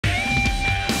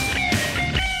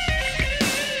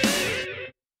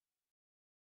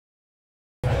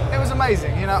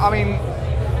amazing. You know, I mean,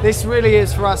 this really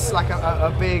is for us like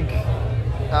a big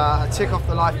tick off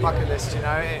the life bucket list. You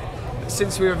know,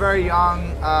 since we were very young,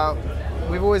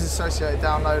 we've always associated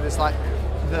Download as like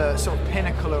the sort of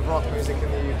pinnacle of rock music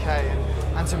in the UK,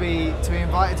 and to be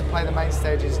invited to play the main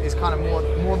stage is kind of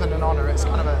more than an honour. It's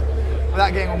kind of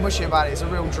without getting all mushy about it, it's a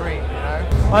real dream, you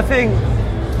know. I think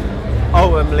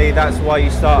ultimately that's why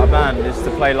you start a band, is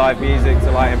to play live music,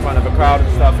 to like in front of a crowd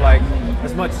and stuff. Like,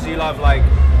 as much as you love, like,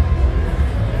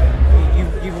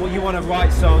 you want to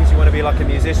write songs, you want to be like a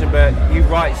musician, but you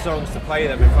write songs to play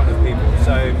them in front of people.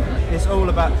 So it's all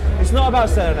about, it's not about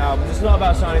selling albums, it's not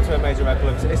about signing to a major record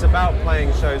label, it's about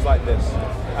playing shows like this.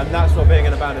 And that's what being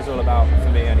in a band is all about,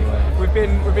 for me anyway. We've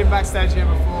been backstage here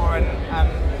before, and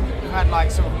we've had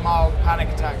like sort of mild panic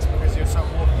attacks because you're sort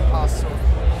of walking past sort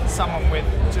of someone with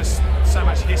just so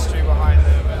much history behind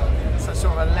them and such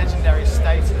sort of a legendary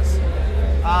status.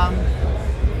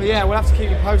 But yeah, we'll have to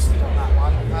keep you posted on that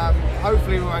one.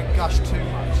 Hopefully we won't gush too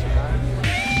much.